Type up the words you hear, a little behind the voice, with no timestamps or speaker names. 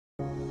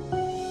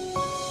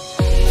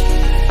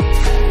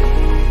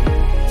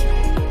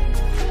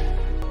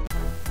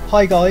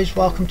Hi guys,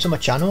 welcome to my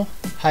channel,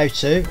 How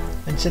To,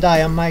 and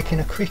today I'm making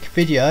a quick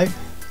video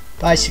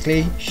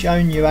basically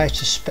showing you how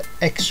to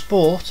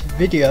export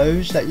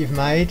videos that you've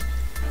made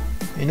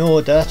in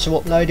order to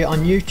upload it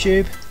on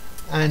YouTube.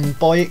 And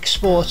by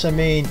export I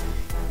mean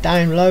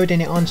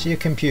downloading it onto your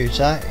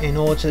computer in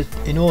order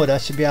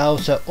to be able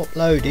to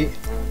upload it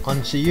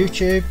onto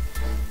YouTube.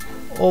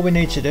 All we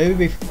need to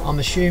do, I'm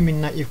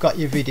assuming that you've got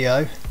your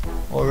video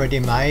already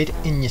made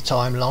in your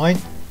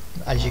timeline.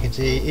 As you can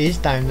see, it is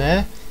down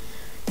there.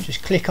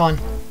 Just click on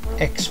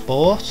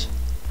export,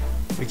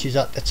 which is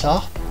at the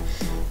top,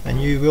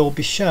 and you will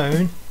be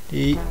shown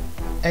the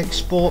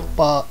export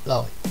bar,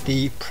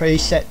 the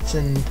presets,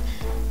 and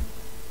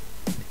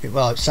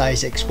well, it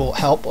says export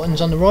help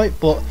buttons on the right,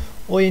 but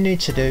all you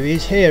need to do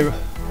is here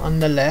on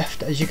the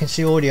left, as you can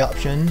see all the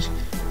options,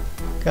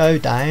 go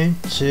down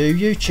to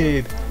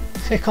YouTube,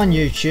 click on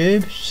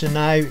YouTube. So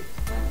now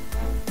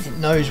it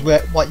knows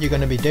what you're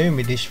going to be doing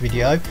with this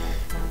video.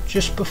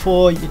 Just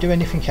before you do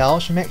anything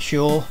else, make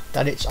sure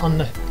that it's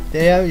on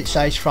there. It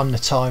says from the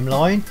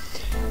timeline.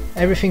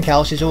 Everything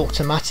else is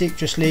automatic,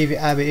 just leave it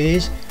how it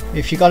is.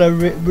 If you've got a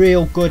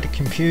real good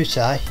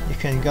computer, you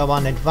can go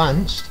on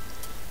advanced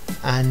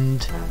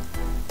and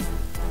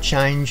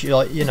change,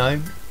 like, you know,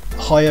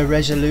 higher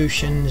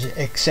resolutions,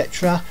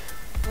 etc.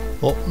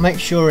 But make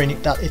sure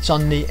that it's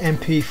on the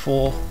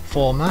MP4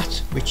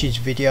 format, which is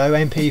video.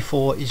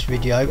 MP4 is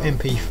video,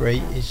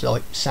 MP3 is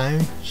like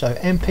sound. So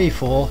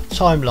MP4,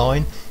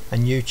 timeline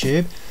and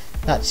YouTube,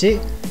 that's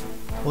it.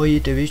 All you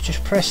do is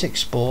just press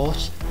export.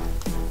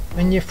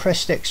 When you've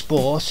pressed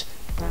export,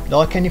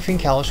 like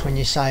anything else, when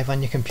you save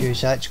on your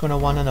computer, it's going to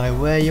want to know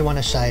where you want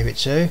to save it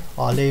to.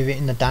 I'll leave it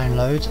in the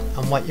downloads,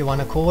 and what you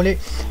want to call it,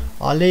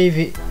 I'll leave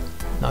it,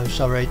 no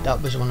sorry,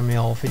 that was one of my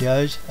old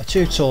videos, a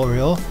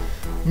tutorial.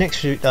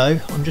 Next to it though,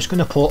 I'm just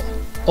going to put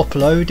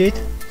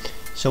uploaded,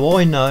 so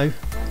I know,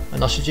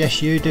 and I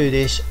suggest you do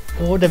this,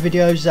 all the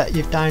videos that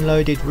you've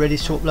downloaded ready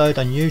to upload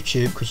on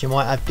YouTube, because you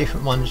might have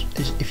different ones.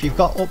 If you've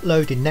got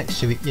uploaded next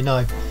to it, you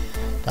know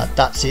that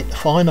that's it, the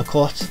final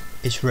cut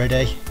is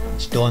ready,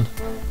 it's done,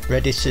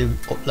 ready to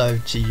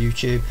upload to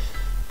YouTube.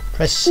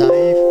 Press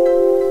save.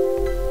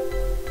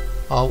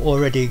 I'll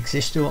already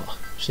exist.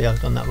 See,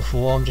 I've done that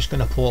before. I'm just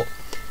going to put,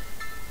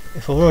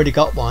 if I've already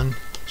got one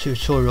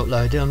tutorial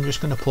uploaded, I'm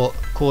just going to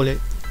call it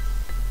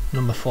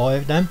number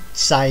 5 then,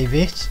 save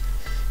it.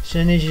 As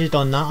soon as you've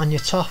done that, on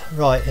your top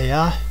right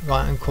here,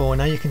 right hand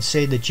corner, you can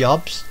see the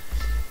jobs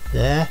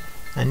there,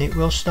 and it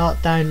will start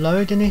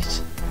downloading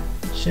it.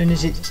 As soon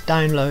as it's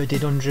downloaded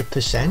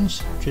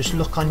 100%, just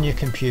look on your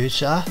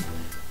computer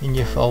in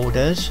your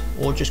folders,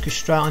 or just go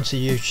straight onto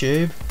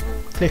YouTube,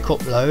 click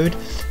upload,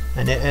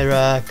 and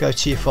it'll go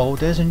to your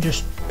folders and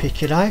just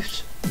pick it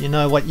out. You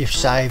know what you've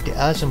saved it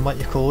as and what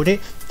you called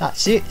it.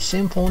 That's it,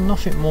 simple,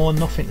 nothing more,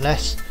 nothing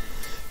less.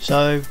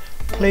 So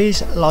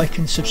please like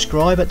and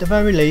subscribe at the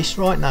very least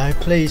right now.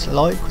 Please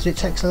like, because it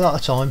takes a lot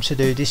of time to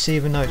do this.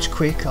 Even though it's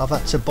quick, I've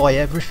had to buy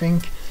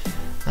everything,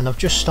 and I've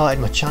just started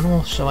my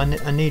channel, so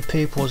I need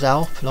people's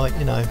help, like,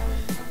 you know,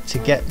 to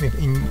get me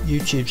in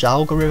YouTube's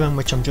algorithm,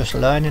 which I'm just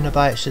learning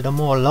about. So the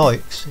more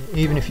likes,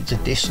 even if it's a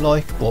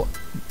dislike, but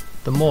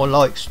the more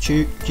likes,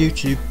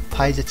 YouTube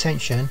pays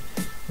attention,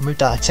 and with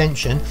that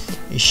attention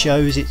it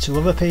shows it to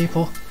other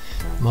people,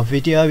 my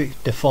video,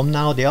 the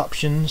thumbnail, the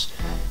options.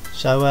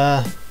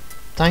 So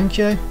thank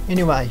you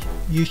anyway,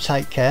 you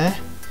take care,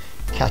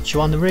 catch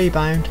you on the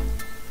rebound,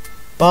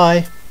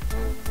 bye.